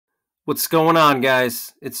What's going on,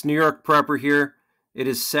 guys? It's New York Prepper here. It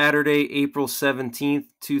is Saturday, April 17th,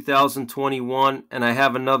 2021, and I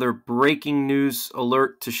have another breaking news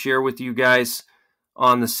alert to share with you guys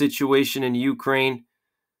on the situation in Ukraine.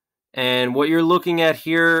 And what you're looking at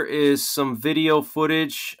here is some video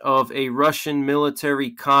footage of a Russian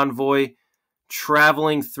military convoy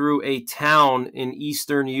traveling through a town in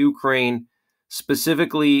eastern Ukraine,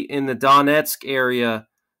 specifically in the Donetsk area.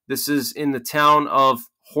 This is in the town of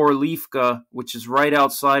Horlivka, which is right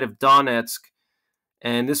outside of Donetsk.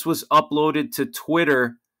 And this was uploaded to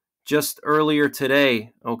Twitter just earlier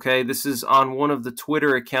today. Okay, this is on one of the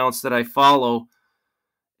Twitter accounts that I follow.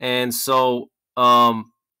 And so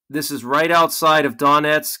this is right outside of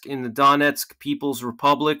Donetsk in the Donetsk People's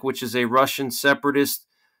Republic, which is a Russian separatist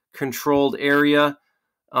controlled area.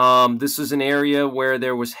 This is an area where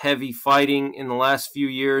there was heavy fighting in the last few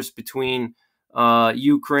years between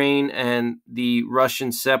Ukraine and the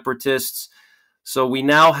Russian separatists. So we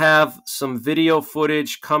now have some video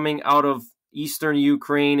footage coming out of eastern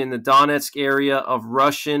Ukraine in the Donetsk area of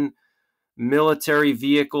Russian military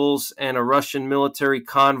vehicles and a Russian military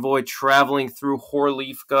convoy traveling through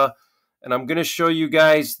Horlivka. And I'm going to show you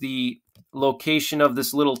guys the location of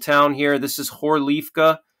this little town here. This is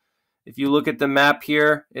Horlivka. If you look at the map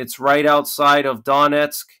here, it's right outside of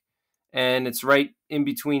Donetsk, and it's right in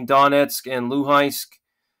between Donetsk and Luhansk.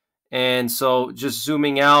 And so just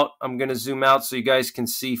zooming out, I'm going to zoom out so you guys can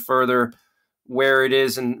see further where it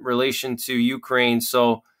is in relation to Ukraine.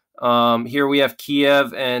 So here we have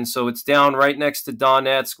Kiev, and so it's down right next to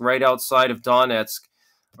Donetsk, right outside of Donetsk.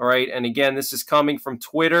 All right, and again, this is coming from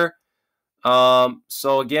Twitter.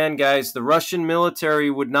 So again, guys, the Russian military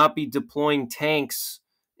would not be deploying tanks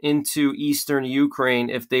into eastern Ukraine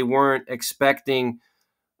if they weren't expecting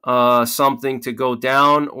something to go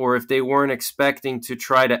down, or if they weren't expecting to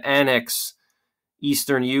try to annex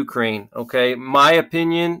eastern Ukraine. Okay, my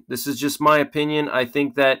opinion, this is just my opinion. I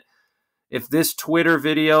think that if this Twitter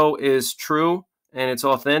video is true and it's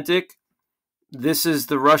authentic, this is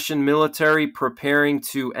the Russian military preparing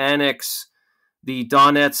to annex the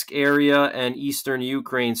Donetsk area and eastern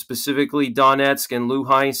Ukraine, specifically Donetsk and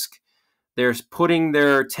Luhansk. They're putting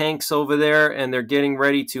their tanks over there, and they're getting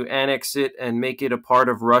ready to annex it and make it a part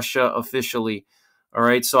of Russia officially. All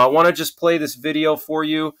right, so I want to just play this video for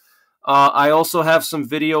you. I also have some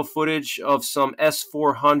video footage of some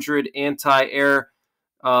S400 anti-air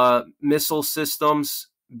missile systems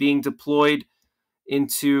being deployed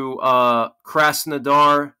into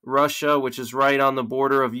Krasnodar, Russia, which is right on the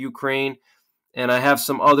border of Ukraine. And I have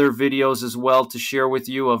some other videos as well to share with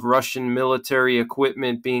you of Russian military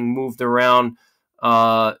equipment being moved around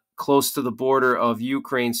close to the border of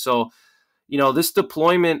Ukraine. So, you know, this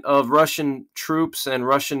deployment of Russian troops and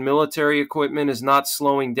Russian military equipment is not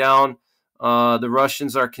slowing down. The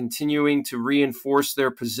Russians are continuing to reinforce their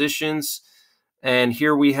positions. And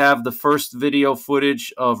here we have the first video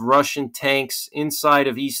footage of Russian tanks inside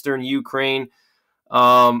of eastern Ukraine.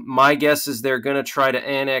 My guess is they're going to try to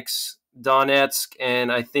annex Donetsk,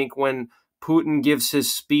 and I think when Putin gives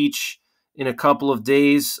his speech in a couple of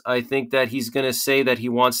days, I think that he's going to say that he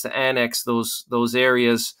wants to annex those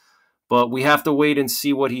areas, but we have to wait and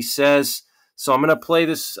see what he says. So I'm going to play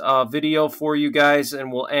this video for you guys,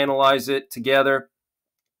 and we'll analyze it together.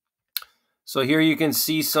 So here you can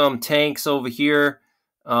see some tanks over here.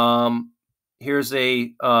 Here's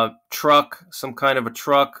a truck, some kind of a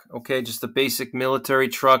truck, okay, just a basic military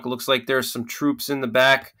truck. Looks like there's some troops in the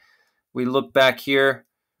back. We look back here.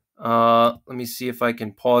 Let me see if I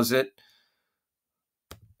can pause it.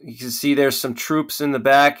 You can see there's some troops in the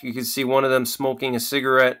back. You can see one of them smoking a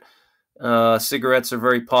cigarette. Cigarettes are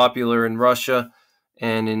very popular in Russia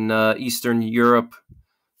and in Eastern Europe.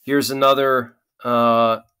 Here's another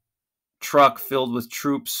truck filled with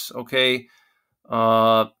troops, okay.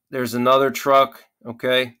 There's another truck,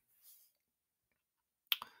 okay.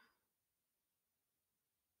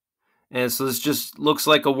 And so this just looks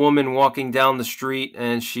like a woman walking down the street,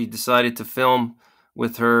 and she decided to film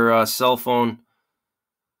with her cell phone.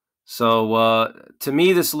 So to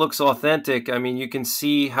me, this looks authentic. I mean, you can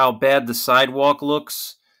see how bad the sidewalk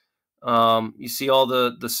looks. You see all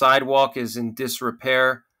the sidewalk is in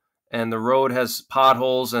disrepair, and the road has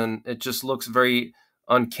potholes, and it just looks very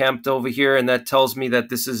unkempt over here. And that tells me that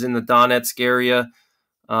this is in the Donetsk area.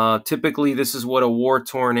 Typically, this is what a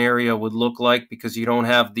war-torn area would look like, because you don't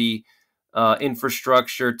have the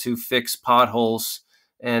infrastructure to fix potholes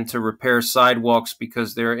and to repair sidewalks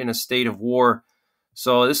because they're in a state of war.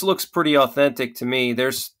 So this looks pretty authentic to me.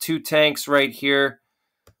 There's two tanks right here.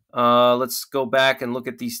 Let's go back and look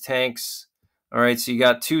at these tanks. All right, so you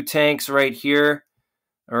got two tanks right here.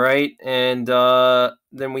 All right, and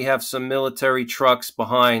then we have some military trucks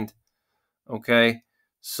behind. Okay,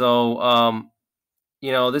 so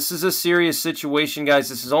you know, this is a serious situation, guys.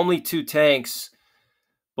 This is only 2 tanks,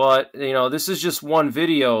 but you know, this is just one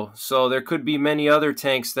video, so there could be many other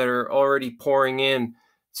tanks that are already pouring in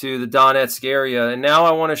to the Donetsk area. And now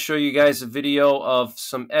I want to show you guys a video of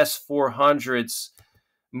some S400's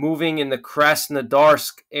moving in the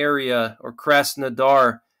Krasnodarsk area, or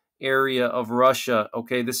Krasnodar area of Russia.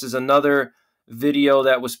 Okay, this is another video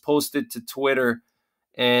that was posted to Twitter,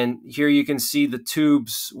 and here you can see the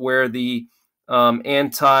tubes where the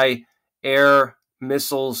anti-air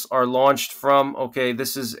missiles are launched from. Okay,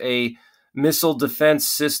 this is a missile defense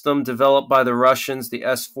system developed by the Russians, the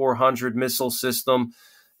S400 missile system,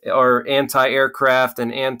 or anti-aircraft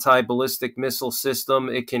and anti-ballistic missile system.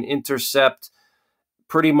 It can intercept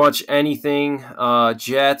pretty much anything,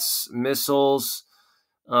 jets, missiles.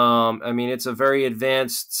 I mean, it's a very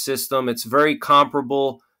advanced system. It's very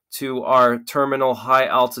comparable to our terminal high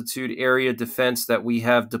altitude area defense that we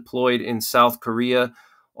have deployed in South Korea,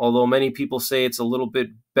 although many people say it's a little bit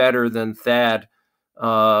better than THAAD.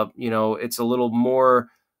 You know, it's a little more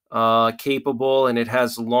capable, and it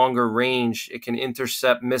has longer range. It can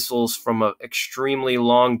intercept missiles from an extremely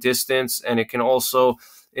long distance, and it can also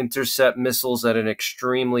intercept missiles at an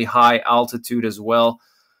extremely high altitude as well.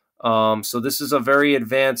 So this is a very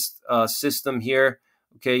advanced system here.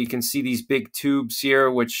 Okay, you can see these big tubes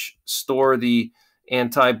here which store the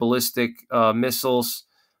anti-ballistic missiles.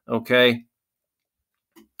 Okay,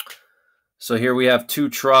 so here we have 2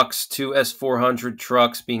 trucks, 2 S-400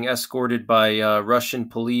 trucks being escorted by Russian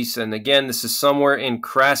police. And again, this is somewhere in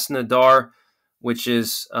Krasnodar, which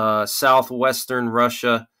is southwestern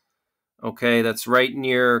Russia. Okay, that's right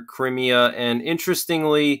near Crimea. And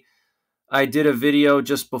interestingly, I did a video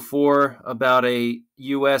just before about a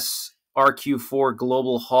US RQ-4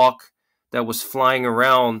 Global Hawk that was flying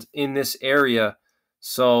around in this area.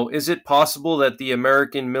 So is it possible that the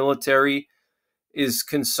American military is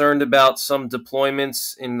concerned about some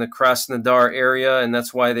deployments in the Krasnodar area, and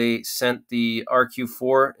that's why they sent the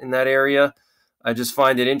RQ-4 in that area? I just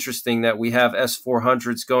find it interesting that we have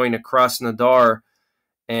S-400s going to Krasnodar,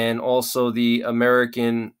 and also the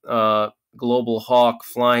American Global Hawk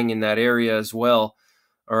flying in that area as well.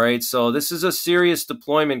 All right, so this is a serious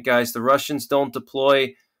deployment, guys. The Russians don't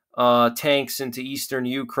deploy tanks into eastern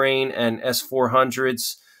Ukraine and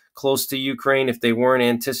S-400s close to Ukraine if they weren't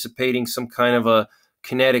anticipating some kind of a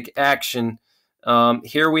kinetic action.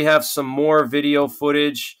 Here we have some more video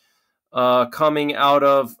footage coming out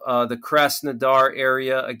of the Krasnodar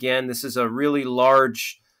area. Again, this is a really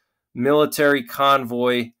large military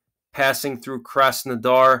convoy passing through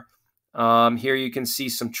Krasnodar. Here you can see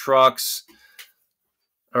some trucks.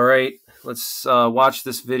 All right, let's watch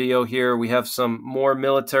this video here. We have some more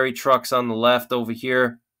military trucks on the left over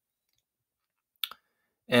here,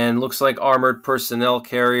 and looks like armored personnel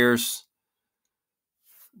carriers.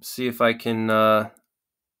 See if I can...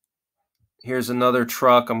 here's another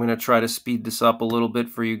truck. I'm going to try to speed this up a little bit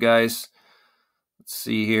for you guys. Let's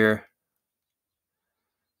see here.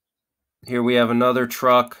 Here we have another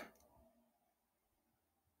truck.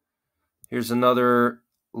 Here's another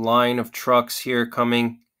line of trucks here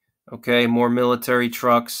coming. Okay, more military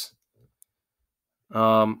trucks.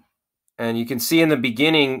 And you can see in the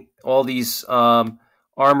beginning all these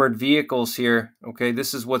armored vehicles here. Okay,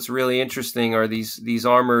 this is what's really interesting, are these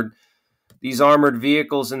armored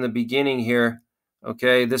vehicles in the beginning here.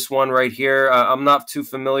 Okay, this one right here. I'm not too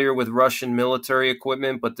familiar with Russian military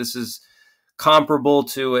equipment, but this is comparable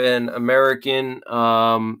to an American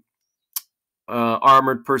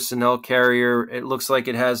armored personnel carrier. It looks like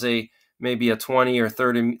it has maybe a 20 or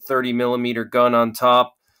 30 millimeter gun on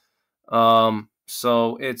top.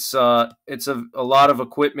 So it's a lot of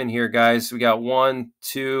equipment here, guys. We got 1,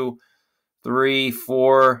 2, 3,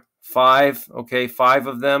 4, 5. Okay, 5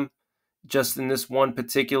 of them just in this one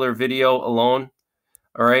particular video alone.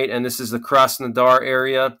 All right, and this is the Krasnodar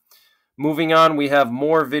area. Moving on, we have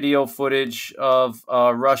more video footage of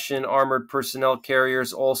Russian armored personnel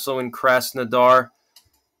carriers also in Krasnodar.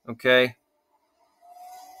 Okay.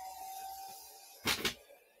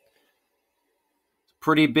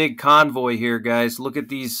 Pretty big convoy here, guys. Look at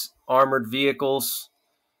these armored vehicles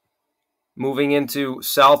moving into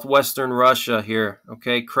southwestern Russia here.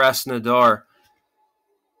 Okay, Krasnodar.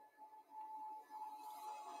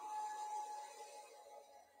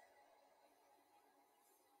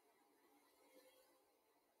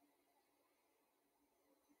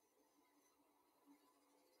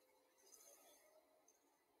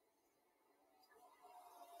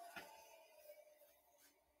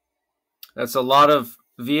 That's a lot of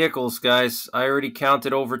vehicles, guys. I already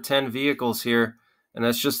counted over 10 vehicles here and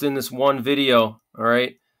that's just in this one video. All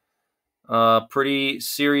right. Pretty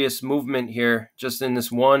serious movement here just in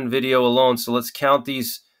this one video alone. So let's count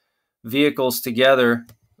these vehicles together.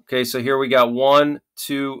 Okay, so here we got 1,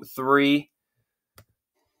 2, 3,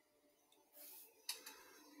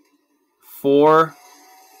 4,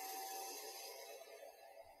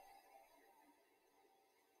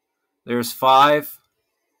 5,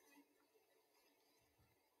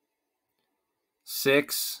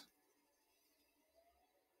 6,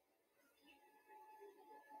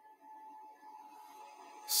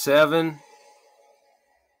 7,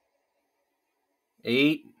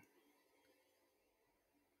 8,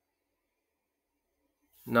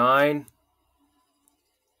 9,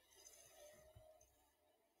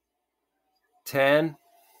 10.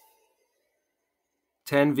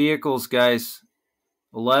 10 vehicles, guys.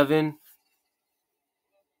 11.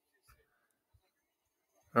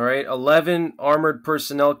 All right, 11 armored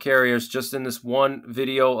personnel carriers just in this one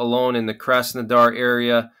video alone in the Krasnodar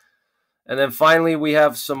area. And then finally, we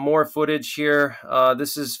have some more footage here.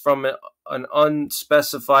 This is from an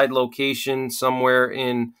unspecified location somewhere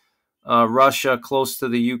in Russia, close to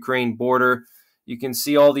the Ukraine border. You can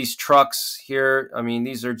see all these trucks here. I mean,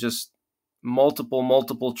 these are just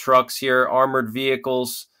multiple trucks here, armored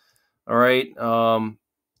vehicles. All right.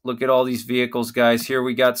 Look at all these vehicles, guys. Here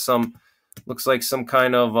we got some, looks like some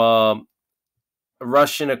kind of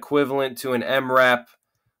Russian equivalent to an MRAP.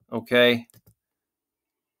 Okay.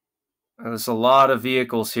 There's a lot of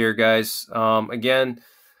vehicles here, guys. Again,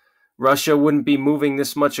 Russia wouldn't be moving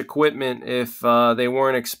this much equipment if they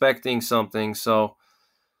weren't expecting something. So,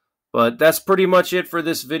 but that's pretty much it for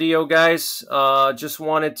this video, guys. Just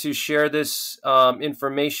wanted to share this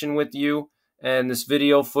information with you and this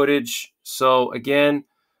video footage. So again,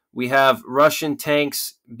 we have Russian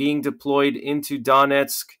tanks being deployed into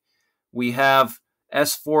Donetsk. We have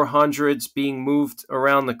S400's being moved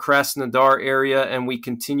around the Krasnodar area, and we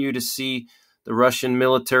continue to see the Russian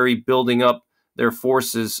military building up their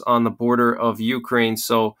forces on the border of Ukraine.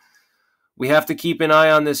 So we have to keep an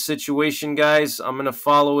eye on this situation, guys. I'm going to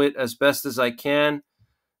follow it as best as I can,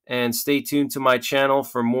 and stay tuned to my channel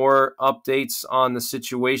for more updates on the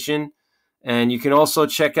situation. And you can also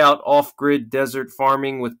check out Off-Grid Desert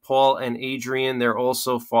Farming with Paul and Adrian. They're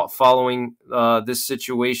also following this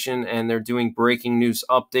situation, and they're doing breaking news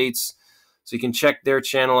updates. So you can check their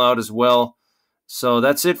channel out as well. So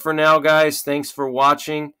that's it for now, guys. Thanks for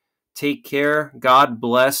watching. Take care. God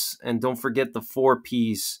bless. And don't forget the 4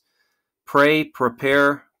 Ps. Pray,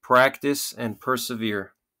 prepare, practice, and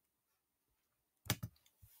persevere.